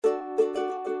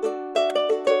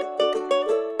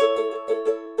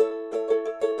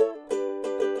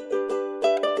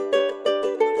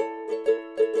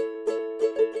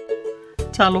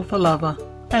Talofa lava,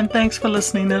 and thanks for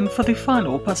listening in for the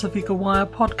final Pasifika Wire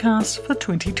podcast for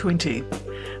 2020.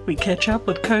 We catch up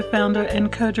with co-founder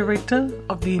and co-director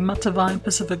of the Matavai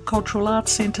Pacific Cultural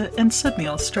Arts Centre in Sydney,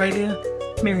 Australia,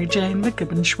 Mary Jane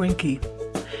McKibbin-Schwenke.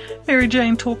 Mary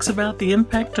Jane talks about the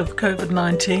impact of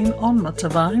COVID-19 on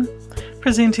Matavai,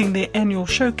 presenting their annual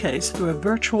showcase through a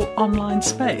virtual online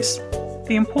space,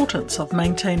 the importance of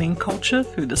maintaining culture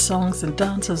through the songs and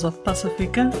dances of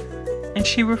Pasifika, and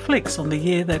she reflects on the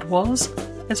year that was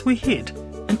as we head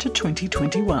into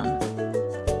 2021.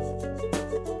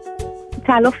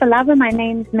 Talofa lava, my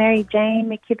name is Mary Jane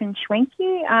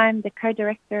McKibbin-Schwenke. I'm the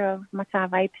co-director of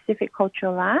Matavai Pacific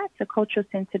Cultural Arts, a cultural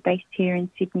centre based here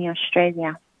in Sydney,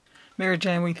 Australia. Mary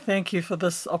Jane, we thank you for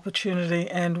this opportunity,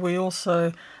 and we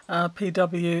also,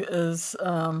 PW is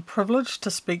privileged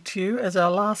to speak to you as our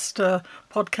last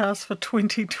podcast for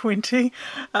 2020.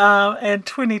 And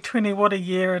 2020, what a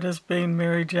year it has been,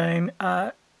 Mary Jane.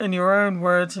 In your own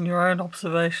words and your own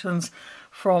observations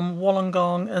from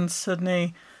Wollongong in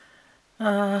Sydney,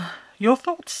 your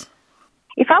thoughts?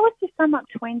 If I was to sum up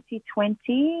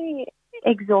 2020,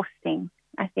 exhausting,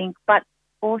 I think, but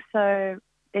also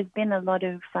there's been a lot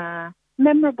of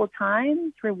memorable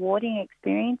times, rewarding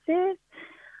experiences.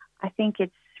 I think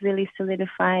it's really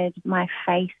solidified my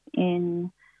faith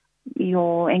in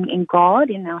God,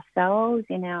 in ourselves,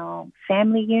 in our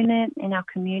family unit, in our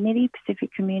community,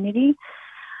 Pacific community.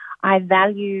 I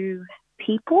value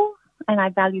people and I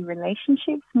value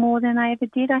relationships more than I ever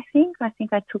did, I think. I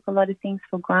think I took a lot of things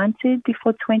for granted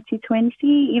before 2020.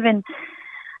 Even,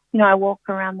 I walk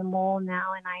around the mall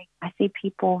now and I see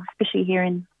people, especially here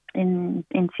in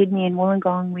Sydney and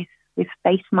Wollongong with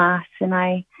face masks, and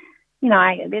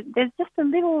there's just a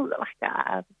little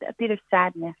a bit of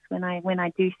sadness when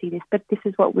I do see this. But this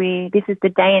is the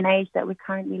day and age that we're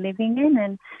currently living in,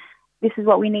 and this is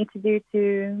what we need to do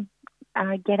to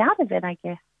get out of it, I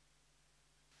guess.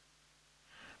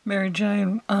 Mary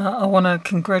Jane, I want to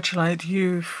congratulate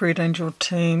you, Fred, and your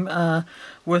team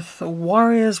with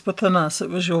Warriors Within Us.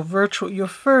 It was your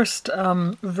first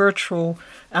virtual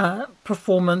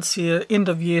performance, your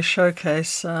end-of-year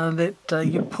showcase that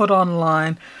you put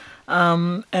online.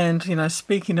 And,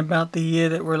 speaking about the year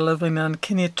that we're living in,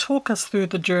 can you talk us through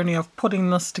the journey of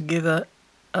putting this together,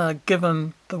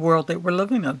 given the world that we're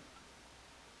living in?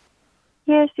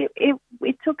 Yes,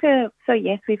 it took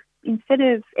instead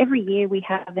of every year we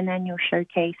have an annual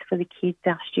showcase for the kids,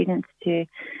 our students, to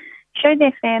show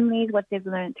their families what they've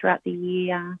learned throughout the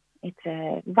year. It's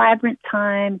a vibrant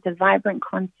time. It's a vibrant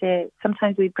concert.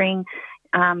 Sometimes we bring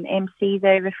MCs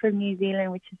over from New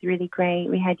Zealand, which is really great.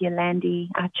 We had Yolandi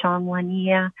Chong one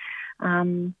year.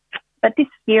 But this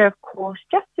year, of course,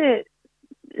 just to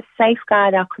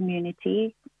safeguard our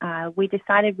community, we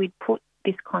decided we'd put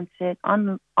this concert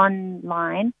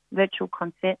online, virtual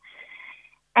concert,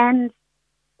 and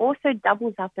also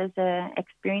doubles up as an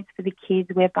experience for the kids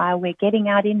whereby we're getting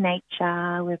out in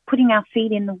nature, we're putting our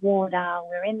feet in the water,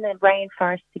 we're in the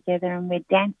rainforest together, and we're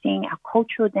dancing our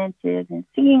cultural dances and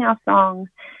singing our songs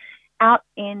out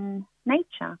in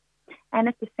nature. And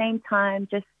at the same time,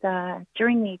 just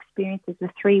during the experiences, the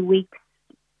 3 weeks,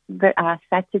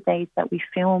 Saturdays that we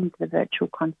filmed the virtual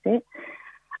concert,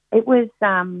 it was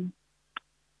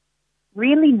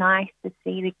really nice to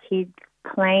see the kids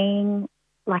playing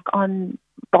on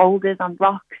boulders, on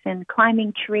rocks, and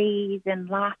climbing trees and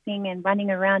laughing and running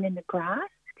around in the grass,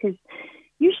 because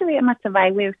usually at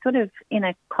Matavai we're sort of in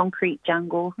a concrete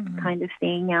jungle kind of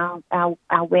thing. Our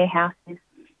warehouse is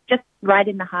just right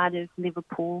in the heart of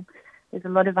Liverpool. There's a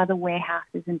lot of other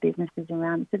warehouses and businesses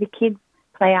around, so the kids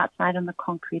play outside on the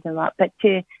concrete a lot. But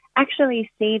to actually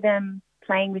see them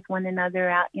playing with one another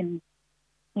out in,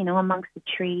 amongst the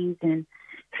trees and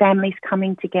families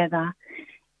coming together,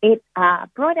 it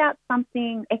brought out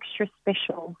something extra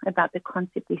special about the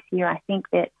concert this year. I think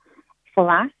that for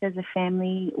us as a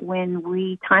family, when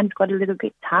times got a little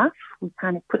bit tough, we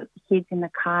kind of put the kids in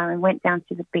the car and went down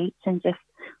to the beach and just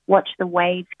watched the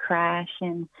waves crash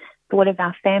and thought of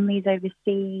our families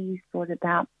overseas, thought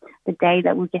about the day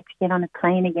that we'll get to get on a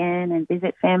plane again and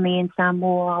visit family in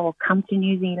Samoa or come to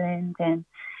New Zealand. And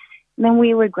then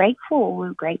we were grateful. We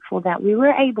were grateful that we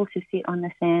were able to sit on the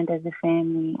sand as a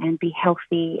family and be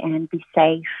healthy and be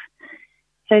safe.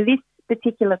 So this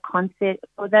particular concert,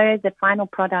 although the final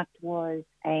product was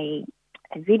a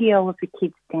video of the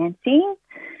kids dancing,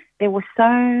 there was so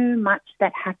much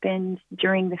that happened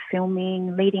during the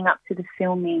filming, leading up to the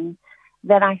filming,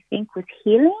 that I think was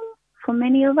healing for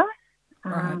many of us.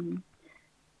 Right.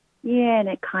 And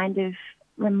it kind of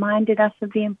reminded us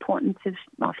of the importance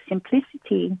of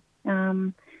simplicity.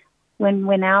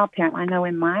 When our parent, I know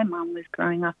when my mum was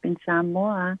growing up in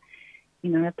Samoa,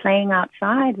 playing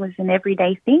outside was an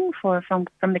everyday thing from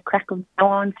the crack of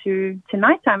dawn to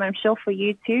nighttime. I'm sure for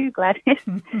you too, Gladys.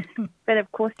 But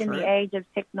of course, in the age of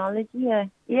technology,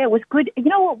 it was good. You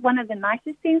know what? One of the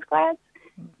nicest things, Gladys,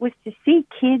 was to see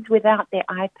kids without their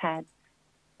iPads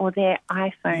or their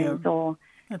iPhones or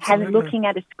looking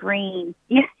at a screen.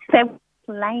 Yes, they were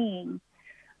playing.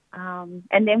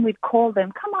 And then we'd call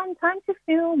them, come on, time to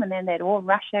film. And then they'd all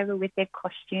rush over with their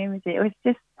costumes. It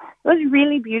was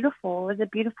really beautiful. It was a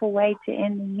beautiful way to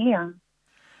end the year.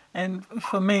 And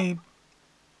for me,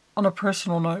 on a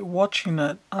personal note, watching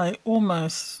it, I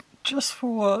almost, just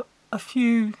for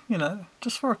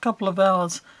a couple of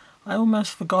hours, I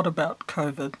almost forgot about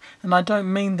COVID. And I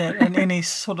don't mean that in any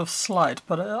sort of slight,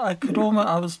 but I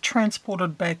was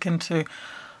transported back into,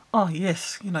 oh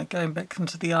yes, going back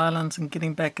into the islands and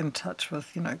getting back in touch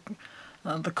with,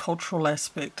 the cultural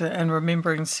aspect, and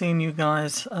remembering seeing you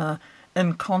guys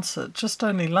in concert just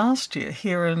only last year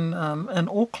here in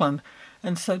Auckland.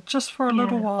 And so just for a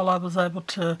little while I was able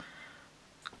to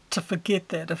forget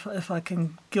that, if I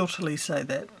can guiltily say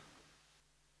that.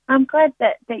 I'm glad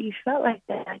that you felt like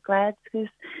that, Glad, because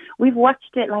we've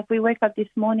watched it, like we woke up this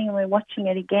morning and we're watching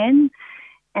it again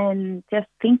and just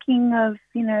thinking of,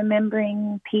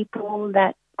 remembering people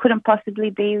that couldn't possibly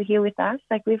be here with us.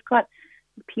 Like we've got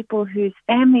people whose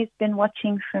families been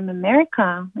watching from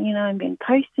America, and been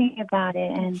posting about it,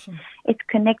 and it's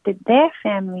connected their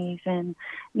families, and,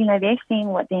 they're seeing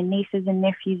what their nieces and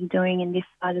nephews are doing in this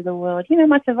side of the world.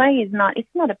 Matavai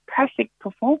it's not a perfect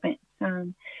performance,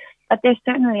 but there's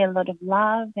certainly a lot of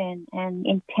love and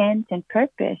intent and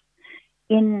purpose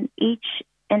in each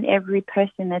and every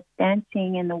person that's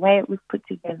dancing and the way it was put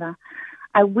together.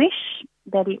 I wish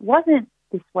that it wasn't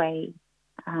this way.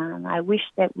 I wish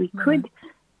that we could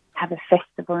have a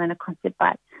festival and a concert,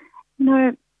 but,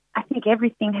 I think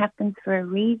everything happens for a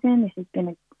reason. This has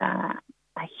been a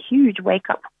huge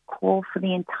wake-up call for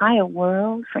the entire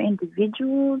world, for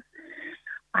individuals.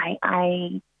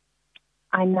 I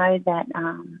know that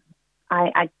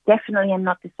I definitely am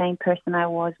not the same person I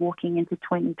was walking into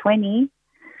 2020,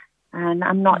 and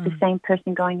I'm not the same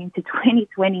person going into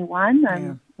 2021.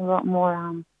 I'm a lot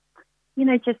more,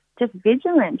 just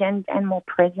vigilant and more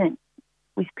present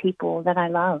with people that I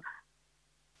love.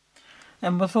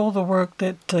 And with all the work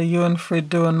that you and Fred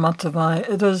do in Matavai,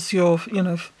 it is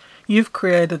you've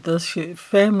created this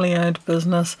family-owned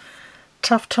business.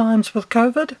 Tough times with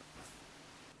COVID?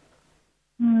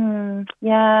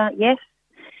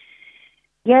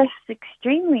 Yes,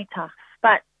 extremely tough.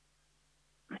 But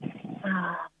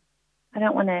I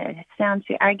don't want to sound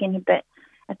too arrogant, but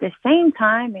at the same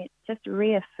time, it just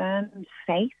reaffirms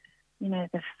faith,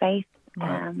 the faith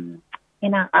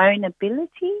in our own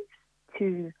abilities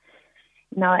to,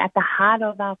 at the heart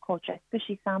of our culture,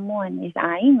 especially Samoan, is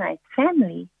aina, it's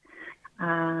family,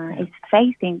 it's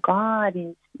faith in God,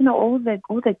 is, all the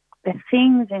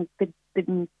things and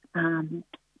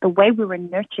the way we were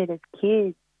nurtured as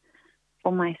kids.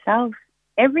 For myself,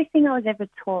 everything I was ever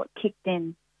taught kicked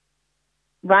in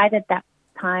right at that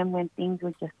time when things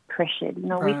were just pressured.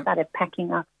 We started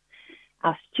packing up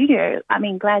our studio. I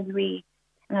mean,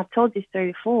 and I've told this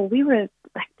story before, we were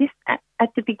like this at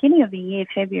the beginning of the year,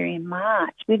 February and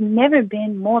March. We've never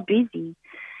been more busy.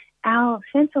 Our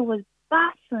centre was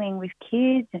bustling with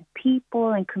kids and people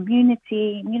and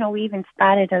community. We even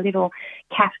started a little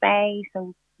cafe.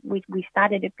 So we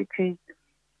started it because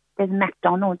there's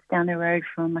McDonald's down the road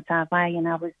from Matavai, and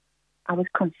I was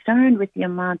concerned with the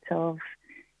amount of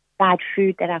bad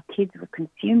food that our kids were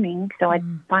consuming. So I'd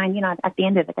find, at the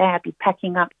end of the day, I'd be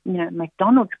packing up,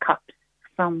 McDonald's cups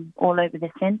from all over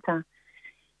the centre.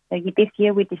 So this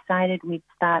year we decided we'd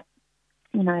start,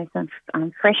 some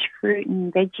fresh fruit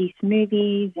and veggie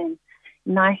smoothies and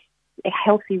nice,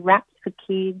 healthy wraps for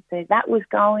kids. So that was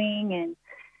going, and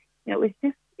it was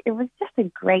just a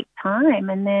great time.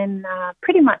 And then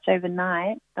pretty much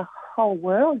overnight, the whole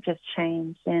world just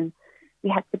changed, and we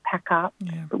had to pack up,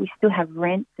 but we still have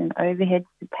rents and overheads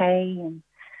to pay, and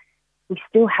we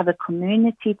still have a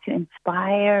community to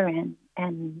inspire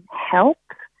and help.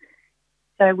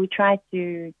 So we tried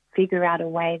to figure out a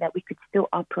way that we could still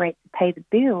operate to pay the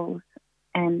bills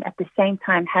and at the same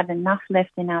time have enough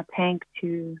left in our tank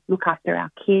to look after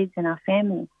our kids and our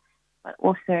family, but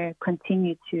also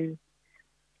continue to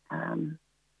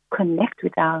connect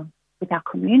with our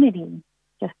community,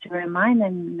 just to remind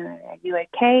them, are you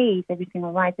okay? Is everything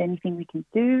all right? Is there anything we can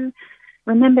do?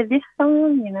 Remember this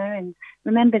song, and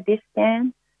remember this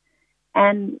dance.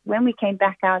 And when we came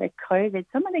back out of COVID,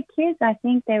 some of the kids, I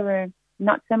think they were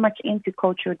not so much into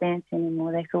cultural dance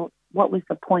anymore. They thought, what was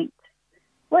the point?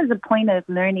 What is the point of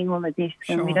learning all of this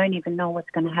when we don't even know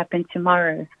what's going to happen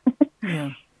tomorrow?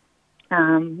 Yeah.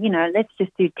 Let's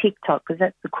just do TikTok because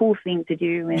that's the cool thing to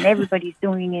do and everybody's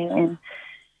doing it.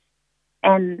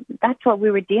 And that's what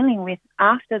we were dealing with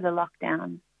after the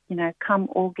lockdown. Come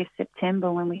August,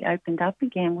 September, when we opened up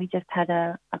again, we just had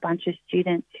a bunch of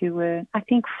students who were, I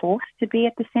think, forced to be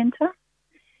at the centre.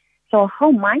 So our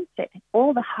whole mindset,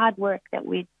 all the hard work that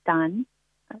we'd done,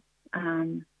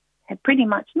 had pretty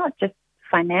much, not just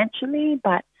financially,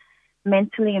 but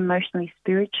mentally, emotionally,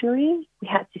 spiritually, we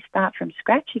had to start from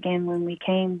scratch again when we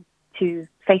came to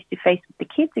face-to-face with the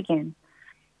kids again,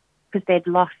 because they'd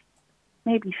lost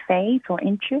maybe faith or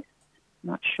interest,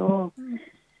 not sure.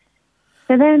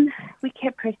 So then we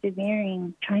kept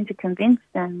persevering, trying to convince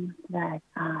them that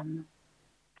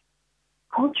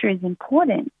culture is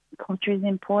important. Culture is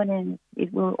important.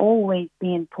 It will always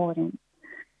be important.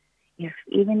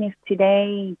 Even if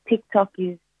today TikTok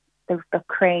is the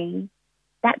craze,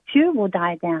 that too will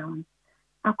die down.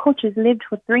 Our culture's lived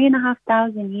for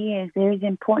 3,500 years. There is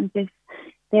importance.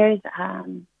 There is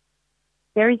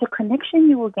a connection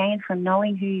you will gain from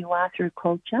knowing who you are through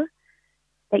culture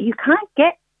that you can't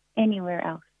get anywhere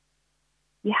else.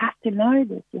 You have to know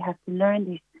this. You have to learn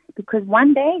this, because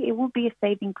one day it will be a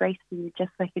saving grace for you,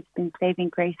 just like it's been saving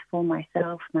grace for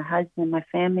myself, my husband, my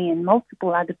family, and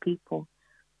multiple other people.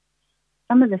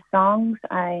 Some of the songs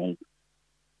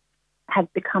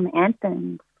have become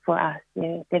anthems for us.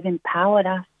 They've empowered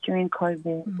us during COVID.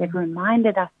 Mm-hmm. They've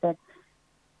reminded us that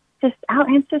just our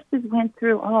ancestors went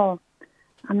through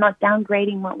I'm not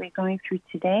downgrading what we're going through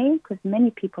today, because many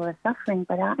people are suffering,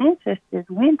 but our ancestors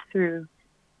went through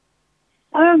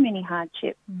so many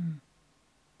hardships.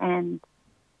 And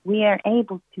we are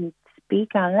able to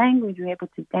speak our language, we're able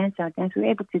to dance our dance,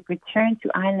 we're able to return to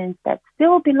islands that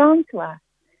still belong to us,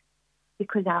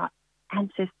 because our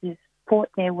ancestors fought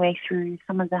their way through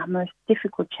some of the most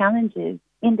difficult challenges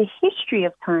in the history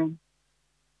of time.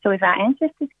 So if our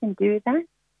ancestors can do that,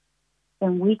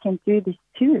 then we can do this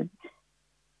too.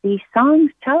 These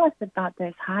songs tell us about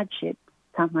those hardships.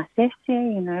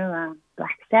 Tamasese,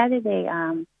 Black Saturday,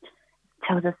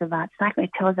 tells us about cycling.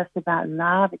 It tells us about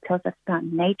love. It tells us about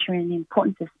nature and the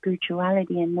importance of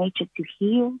spirituality and nature to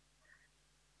heal.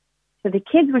 So the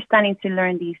kids were starting to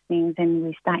learn these things, and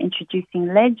we start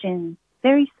introducing legends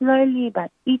very slowly,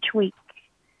 but each week.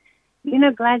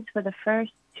 Glads for the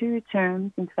first 2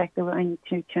 terms, in fact, there were only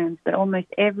 2 terms, but almost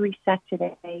every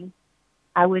Saturday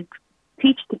I would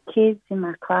teach the kids in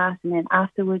my class, and then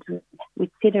afterwards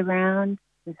we'd sit around.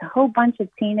 There's a whole bunch of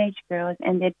teenage girls,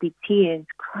 and there'd be tears,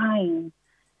 crying.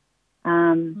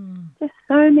 Just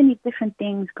so many different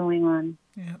things going on.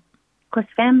 Yeah. Because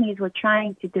families were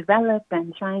trying to develop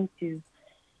and trying to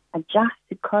adjust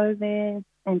to COVID.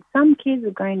 And some kids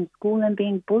were going to school and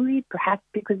being bullied, perhaps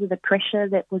because of the pressure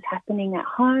that was happening at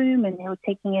home, and they were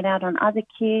taking it out on other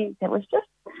kids. It was just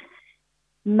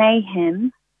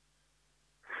mayhem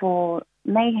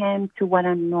to what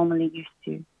I'm normally used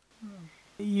to.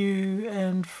 You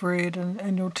and Fred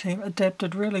and your team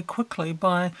adapted really quickly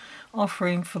by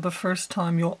offering for the first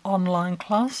time your online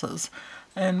classes.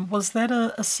 And was that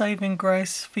a saving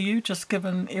grace for you, just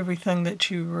given everything that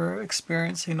you were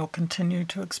experiencing or continue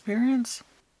to experience?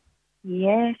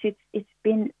 Yes, it's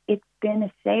been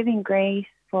a saving grace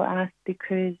for us,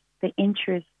 because the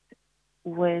interest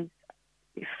was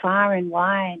far and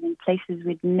wide in places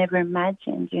we'd never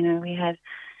imagined. We have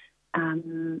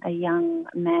a young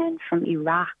man from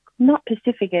Iraq, not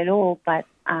Pacific at all, but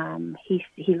he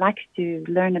likes to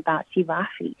learn about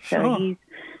Sivafi. Sure. So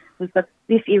we've got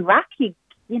this Iraqi,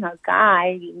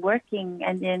 guy working,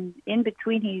 and then in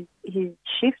between his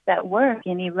shifts at work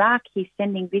in Iraq, he's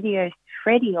sending videos to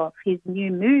Freddie of his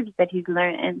new moves that he's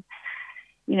learned. And,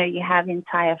 you have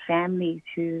entire families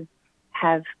who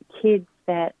have kids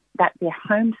that they're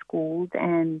homeschooled,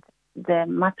 and the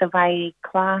Matavai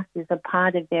class is a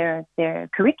part of their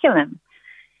curriculum.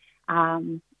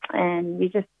 And you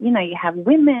just, you have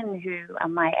women who are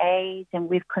my age, and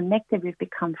we've connected, we've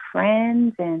become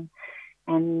friends, and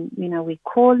we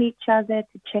call each other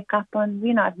to check up on,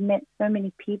 I've met so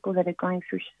many people that are going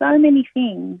through so many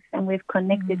things, and we've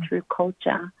connected through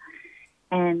culture.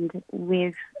 And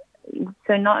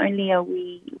so not only are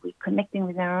we connecting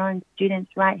with our own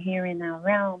students right here in our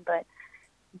realm, but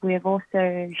we're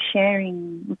also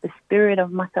sharing the spirit of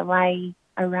Matavai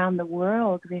around the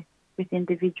world with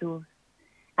individuals.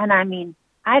 And I mean,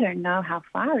 I don't know how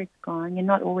far it's gone. You're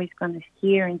not always going to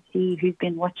hear and see who's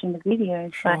been watching the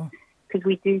videos, sure. But because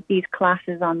we do these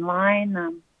classes online,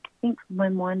 I think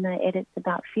when one edits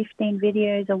about 15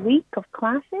 videos a week of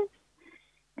classes,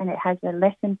 and it has a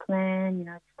lesson plan.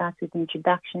 It starts with the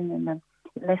introduction and the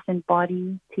lesson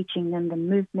body, teaching them the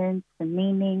movements, the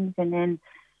meanings, and then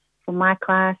for my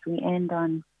class, we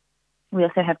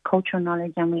also have cultural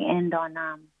knowledge, and we end on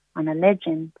a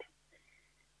legend.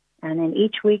 And then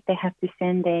each week they have to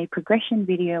send a progression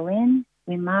video in.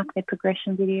 We mark the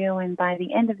progression video, and by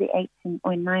the end of the 8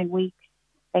 or 9 weeks,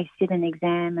 they sit an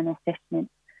exam and assessment.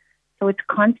 So it's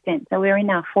constant. So we're in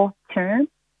our 4th term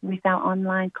with our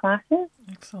online classes.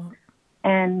 Excellent.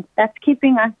 And that's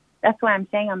keeping us, that's why I'm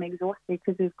saying I'm exhausted,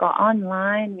 because we've got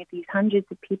online with these hundreds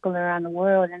of people around the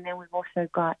world, and then we've also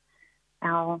got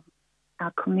our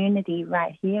community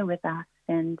right here with us.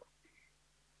 And,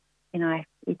 you know,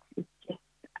 it's just,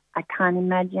 I can't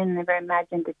imagine, never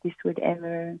imagined that this would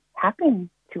ever happen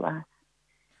to us.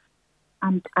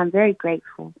 I'm very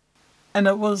grateful. And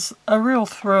it was a real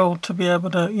thrill to be able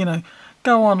to, you know,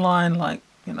 go online like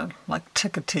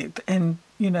Ticketed, and,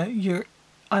 you know,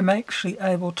 I'm actually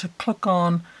able to click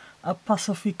on a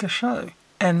Pasifika show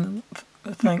and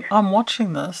think, I'm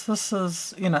watching this. This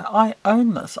is, you know, I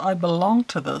own this. I belong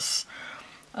to this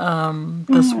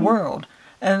world.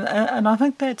 And I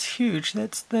think that's huge.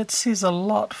 That says a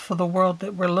lot for the world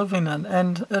that we're living in.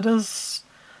 And it is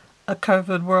a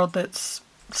COVID world that's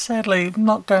sadly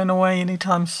not going away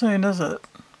anytime soon, is it?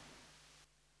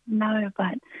 No,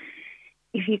 but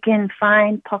if you can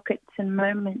find pockets and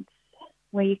moments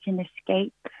where you can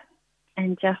escape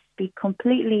and just be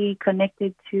completely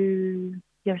connected to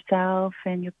yourself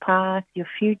and your past, your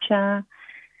future,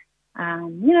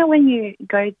 you know, when you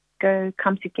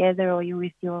come together, or you're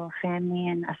with your family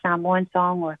and a Samoan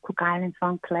song or a Cook Island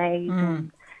song plays,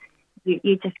 and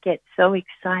you just get so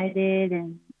excited,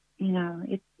 and, you know,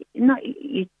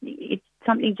 it's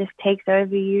something just takes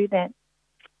over you, that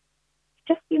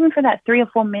just even for that 3 or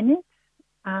 4 minutes,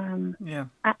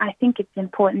 I think it's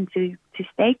important to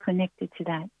stay connected to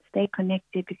that. Stay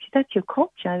connected, because that's your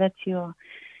culture, that's your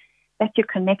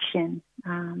connection.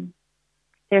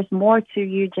 There's more to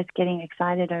you just getting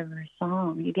excited over a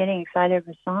song. You're getting excited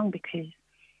over a song because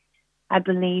I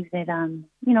believe that,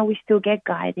 you know, we still get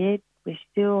guided. We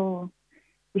still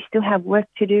have work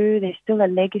to do. There's still a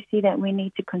legacy that we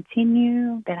need to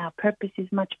continue, that our purpose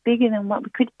is much bigger than what we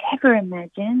could ever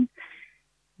imagine.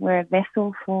 We're a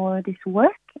vessel for this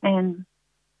work. And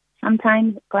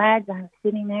sometimes glad I'm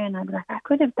sitting there and I'm like, I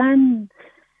could have done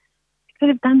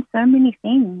so many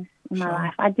things in my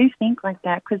life. I do think like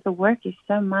that, because the work is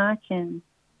so much, and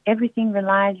everything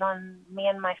relies on me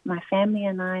and my family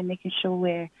and I making sure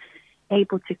we're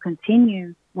able to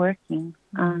continue working.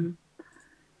 I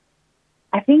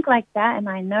think like that, and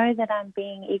I know that I'm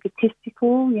being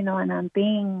egotistical, you know, and I'm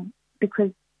being,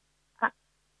 because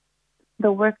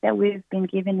the work that we've been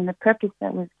given and the purpose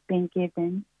that we've been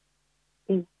given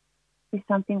is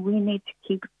something we need to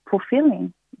keep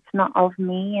fulfilling. It's not of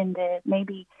me, and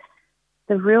maybe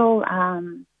the real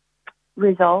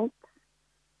results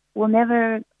will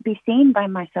never be seen by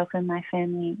myself and my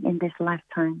family in this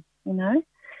lifetime, you know.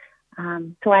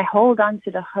 So I hold on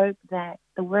to the hope that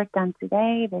the work done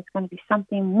today, there's going to be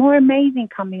something more amazing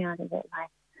coming out of it.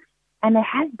 And it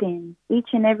has been. Each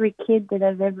and every kid that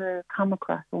I've ever come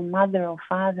across, or mother or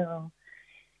father,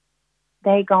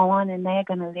 they go on and they're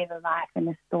going to live a life and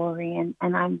a story. And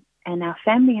our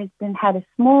family has had a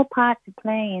small part to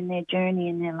play in their journey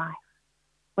in their life,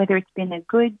 whether it's been a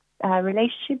good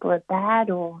relationship or a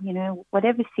bad, or, you know,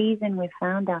 whatever season we've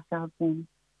found ourselves in.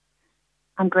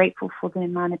 I'm grateful for the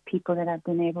amount of people that I've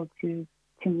been able to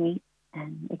meet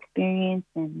and experience,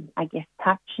 and I guess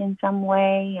touch in some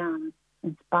way,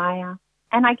 inspire.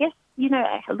 And I guess, you know,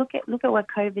 look at what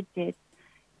COVID did.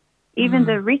 Even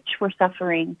the rich were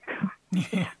suffering.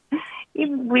 Yeah.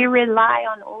 We rely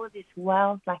on all of this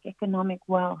wealth, like economic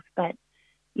wealth, but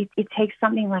it takes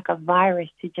something like a virus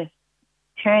to just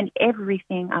turn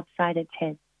everything upside its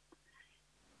head.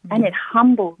 And it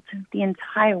humbled the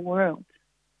entire world.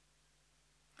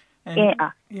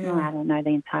 I don't know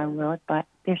the entire world, but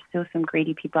there's still some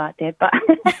greedy people out there. But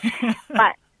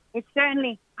but it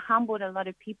certainly humbled a lot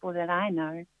of people that I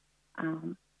know.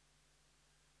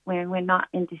 When we're not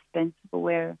indispensable,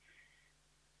 we're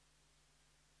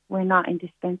not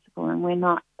indispensable, and we're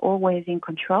not always in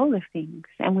control of things.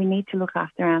 And we need to look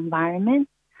after our environment,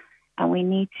 and we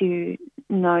need to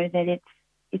know that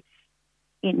it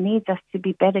needs us to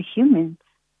be better humans.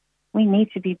 We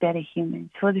need to be better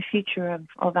humans for the future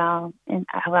of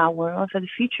our world, for the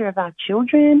future of our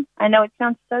children. I know it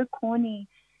sounds so corny,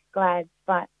 Glad,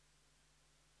 but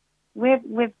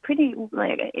we're pretty,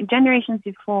 like, generations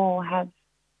before have.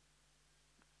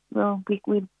 Well,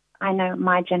 I know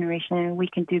my generation, and we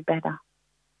can do better.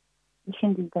 We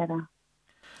can do better.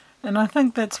 And I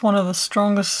think that's one of the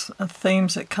strongest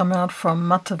themes that come out from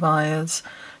Matavai is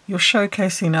you're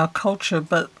showcasing our culture,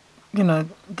 but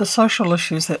the social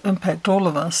issues that impact all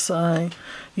of us.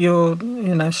 You're,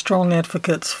 strong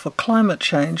advocates for climate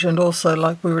change, and also,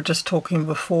 like we were just talking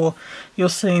before, you're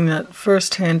seeing it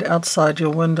firsthand outside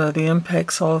your window, the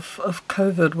impacts of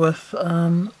COVID with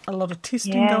a lot of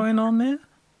testing going on there.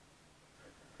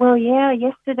 Well, yeah,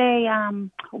 yesterday, I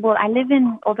live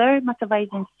although Matavai is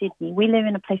in Sydney, we live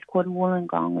in a place called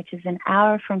Wollongong, which is an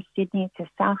hour from Sydney. It's a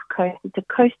south coast. It's a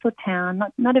coastal town,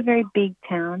 not a very big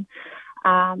town.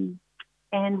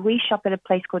 And we shop at a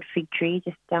place called Fig Tree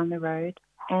just down the road.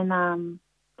 And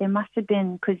there must have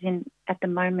been, because at the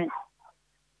moment,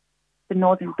 the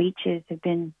northern beaches have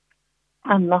been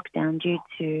on lockdown due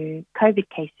to COVID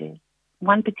cases.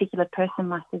 One particular person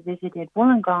must have visited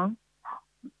Wollongong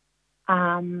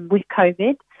with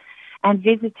COVID and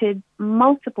visited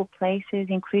multiple places,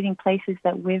 including places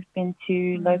that we've been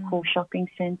to, local shopping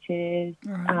centres,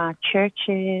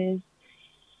 churches.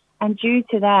 And due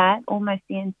to that, almost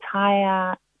the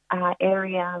entire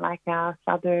area, like our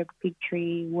suburb, Fig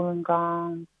Tree,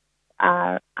 Wollongong,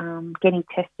 are getting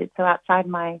tested. So outside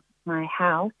my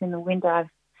house, in the window,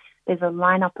 there's a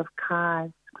lineup of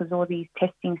cars because all these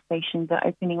testing stations are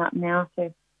opening up now.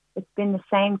 So it's been the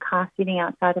same car sitting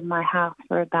outside of my house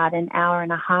for about an hour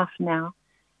and a half now.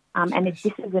 And this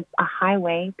is a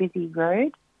highway, busy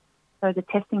road. So the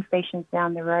testing station's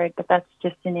down the road, but that's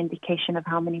just an indication of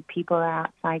how many people are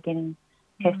outside getting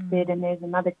tested. And there's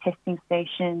another testing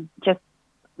station just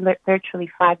virtually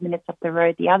 5 minutes up the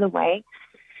road the other way.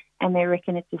 And they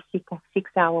reckon it's a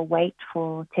 6-hour wait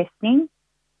for testing.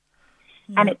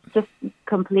 Yeah. And it's just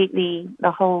completely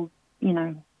the whole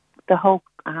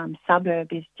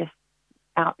suburb is just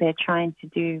out there trying to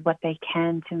do what they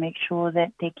can to make sure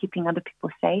that they're keeping other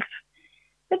people safe.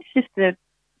 But it's just the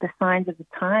signs of the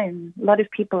time. A lot of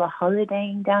people are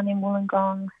holidaying down in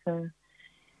Wollongong, so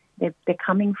they're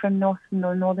coming from the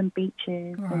northern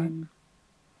beaches and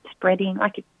spreading.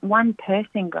 Like one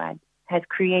person, Glad, has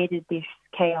created this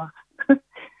chaos. But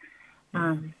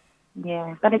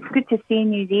it's good to see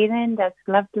New Zealand. That's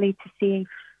lovely to see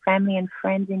family and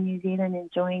friends in New Zealand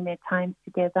enjoying their time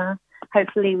together,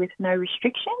 hopefully with no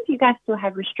restrictions. You guys still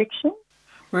have restrictions?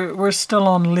 We're still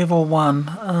on level 1,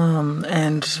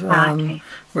 and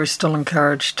we're still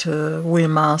encouraged to wear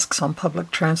masks on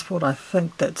public transport. I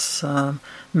think that's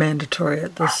mandatory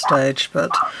at this stage,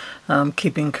 but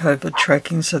keeping COVID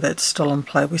tracking, so that's still in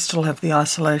play. We still have the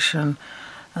isolation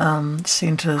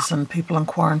centres and people in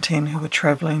quarantine who are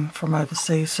travelling from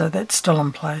overseas, so that's still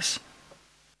in place.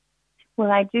 Well,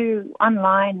 I do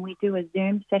online. We do a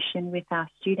Zoom session with our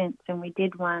students, and we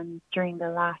did one during the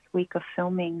last week of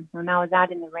filming when I was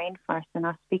out in the rainforest, and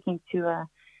I was speaking to a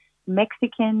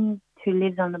Mexican who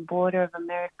lives on the border of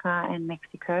America and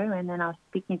Mexico, and then I was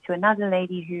speaking to another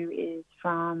lady who is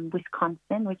from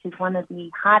Wisconsin, which is one of the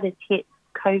hardest hit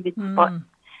COVID spots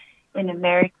in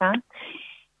America,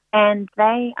 and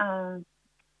they're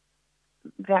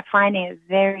finding it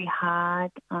very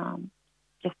hard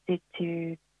just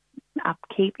to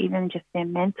upkeep even just their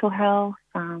mental health.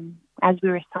 As we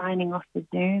were signing off the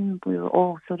Zoom, we were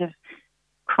all sort of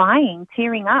crying,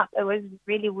 tearing up. It was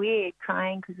really weird,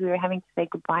 crying because we were having to say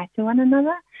goodbye to one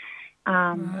another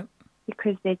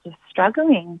because they're just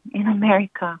struggling in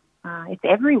America. It's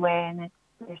everywhere, and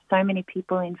there's so many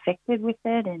people infected with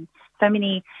it, and so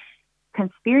many so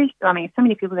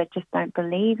many people that just don't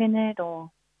believe in it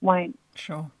or won't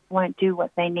do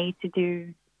what they need to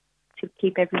do to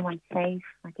keep everyone safe,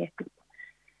 I guess.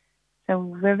 So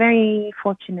we're very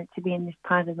fortunate to be in this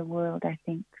part of the world, I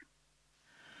think.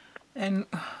 And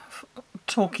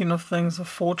talking of things are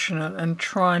fortunate and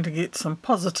trying to get some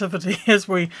positivity as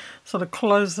we sort of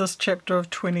close this chapter of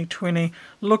 2020,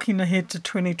 looking ahead to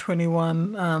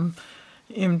 2021,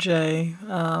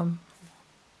 MJ,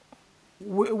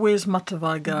 where's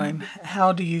Matavai going?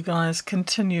 How do you guys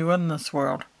continue in this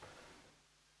world?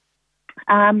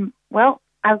 Well,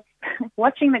 I was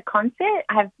watching the concert.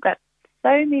 I've got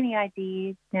so many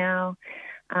ideas now.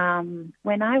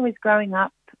 When I was growing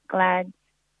up, Glad,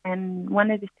 and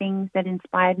one of the things that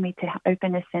inspired me to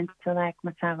open a centre like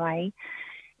Matavai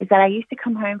is that I used to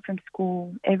come home from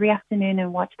school every afternoon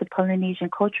and watch the Polynesian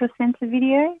Cultural Centre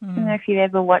videos. I don't know if you've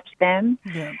ever watched them.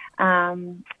 Yeah.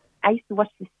 I used to watch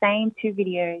the same 2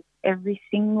 videos every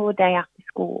single day after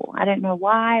school. I don't know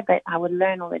why, but I would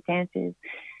learn all the dances.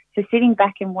 So sitting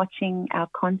back and watching our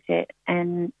concert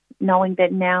and knowing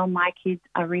that now my kids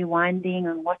are rewinding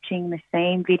and watching the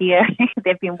same video,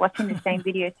 they've been watching the same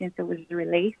video since it was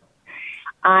released,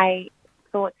 I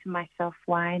thought to myself,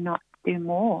 why not do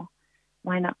more?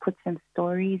 Why not put some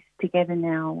stories together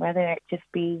now, whether it just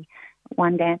be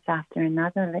one dance after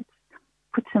another?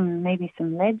 put maybe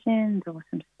some legends or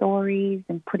some stories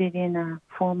and put it in a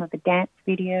form of a dance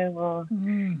video or,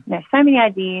 so many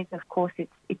ideas. Of course,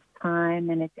 it's time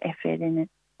and it's effort and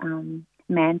it's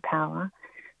manpower.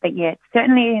 But yeah, it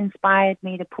certainly inspired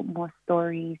me to put more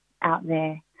stories out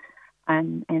there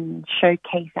and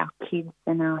showcase our kids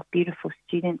and our beautiful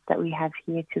students that we have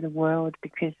here to the world,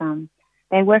 because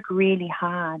they work really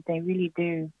hard. They really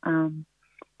do.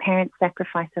 Parents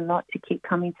sacrifice a lot to keep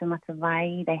coming to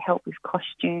Matavai. They help with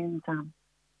costumes.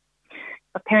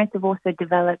 But parents have also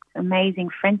developed amazing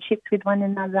friendships with one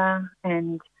another,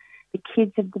 and the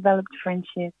kids have developed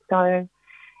friendships. So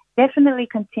definitely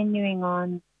continuing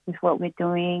on with what we're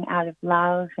doing out of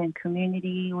love and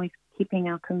community, always keeping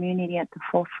our community at the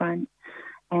forefront,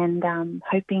 and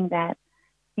hoping that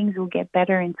things will get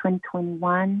better in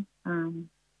 2021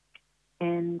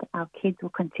 and our kids will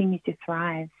continue to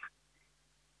thrive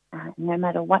no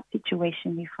matter what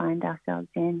situation we find ourselves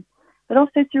in. But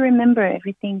also to remember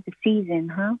everything's a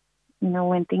season,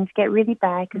 when things get really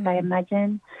bad, because I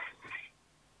imagine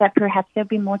that perhaps there'll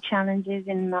be more challenges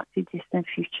in the not-too-distant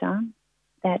future,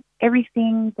 that there is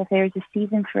a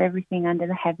season for everything under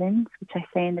the heavens, which I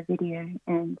say in the video,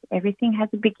 and everything has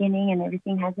a beginning and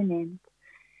everything has an end,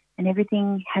 and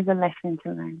everything has a lesson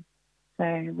to learn.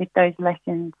 So with those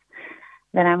lessons,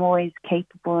 that I'm always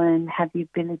capable and have the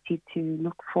ability to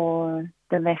look for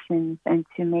the lessons and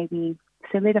to maybe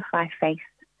solidify faith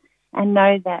and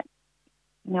know that,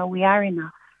 we are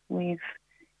enough. We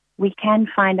can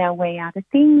find our way out of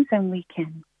things and we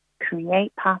can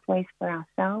create pathways for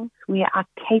ourselves. We are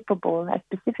capable, as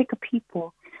Pacifica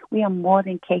people, we are more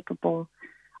than capable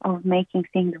of making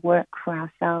things work for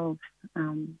ourselves.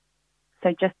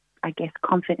 So just, I guess,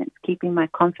 confidence, keeping my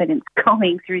confidence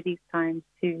going through these times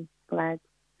too. Glad.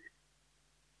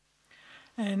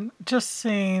 And just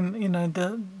seeing,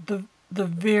 the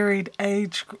varied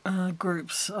age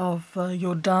groups of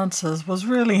your dancers was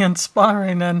really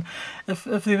inspiring. And if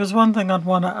there was one thing I'd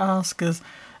want to ask is,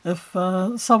 if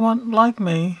someone like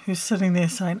me who's sitting there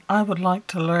saying, I would like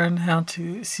to learn how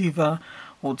to siva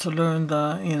or to learn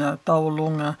the,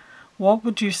 taolonga, what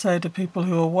would you say to people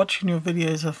who are watching your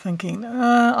videos are thinking,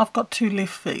 I've got 2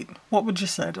 left feet? What would you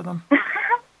say to them?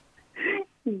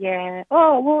 Yeah.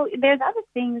 Oh, well, there's other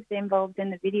things involved in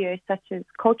the video, such as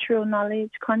cultural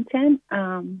knowledge content.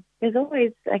 There's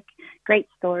always great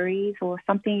stories or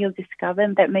something you'll discover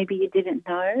that maybe you didn't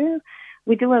know.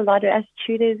 We do a lot as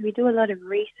tutors, we do a lot of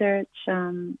research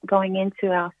going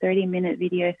into our 30-minute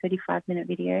video, 35-minute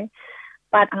video.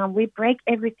 But we break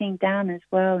everything down as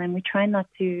well, and we try not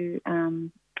to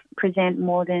present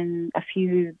more than a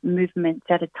few movements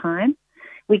at a time.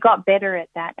 We got better at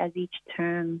that as each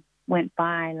term went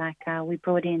by. We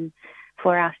brought in,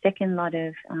 for our second lot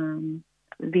of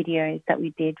videos that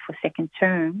we did for second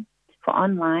term for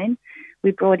online,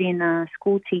 we brought in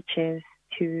school teachers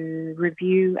to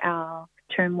review our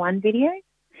term 1 videos,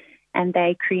 and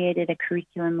they created a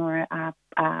curriculum or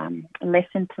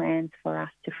lesson plans for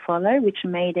us to follow, which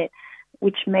made it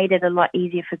a lot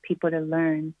easier for people to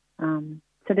learn.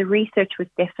 So the research was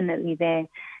definitely there.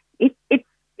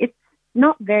 It's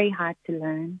not very hard to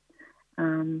learn.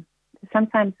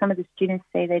 Sometimes some of the students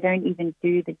say they don't even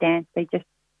do the dance; they just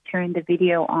turn the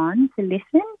video on to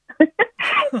listen.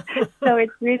 So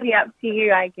it's really up to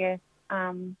you, I guess.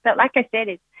 But like I said,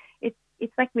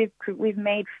 it's like we've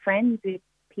made friends with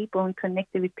people and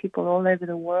connected with people all over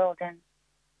the world, and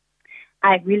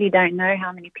I really don't know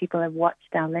how many people have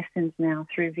watched our lessons now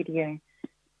through video.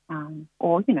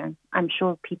 Or I'm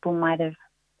sure people might have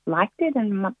liked it,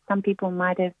 and some people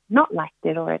might have not liked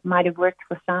it, or it might have worked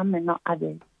for some and not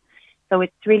others. So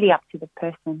it's really up to the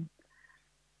person.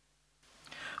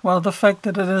 Well, the fact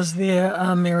that it is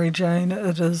there, Mary Jane,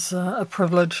 it is a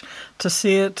privilege to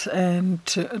see it and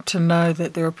to know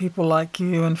that there are people like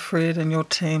you and Fred and your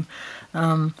team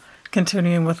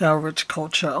continuing with our rich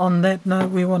culture. On that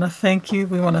note, we want to thank you.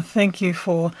 We want to thank you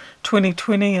for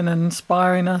 2020 and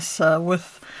inspiring us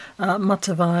with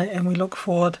Matavai, and we look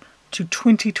forward to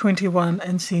 2021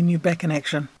 and seeing you back in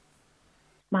action.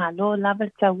 Mahalo,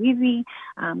 lava tawiwi.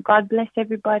 God bless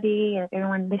everybody,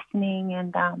 everyone listening,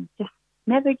 and just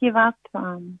never give up.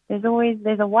 There's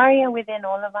a warrior within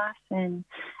all of us, and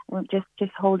we'll just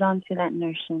hold on to that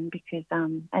notion, because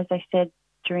as I said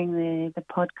during the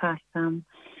podcast,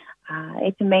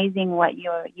 it's amazing what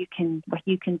you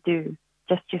can do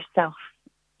just yourself.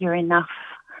 You're enough.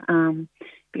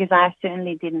 Because I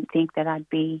certainly didn't think that I'd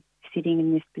be sitting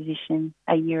in this position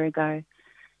a year ago.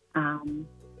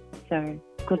 So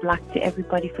good luck to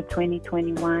everybody for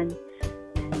 2021,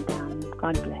 and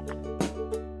God bless.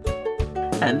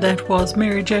 And that was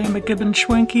Mary J.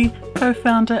 McGibbon-Schwenke,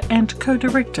 co-founder and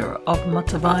co-director of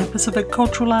Matavai Pacific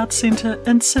Cultural Arts Centre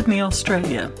in Sydney,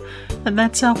 Australia. And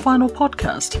that's our final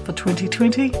podcast for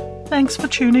 2020. Thanks for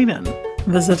tuning in.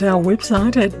 Visit our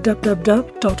website at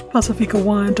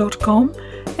www.pacificawire.com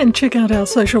and check out our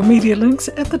social media links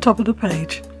at the top of the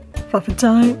page.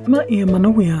 Whawhetai, ma ia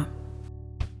manawia.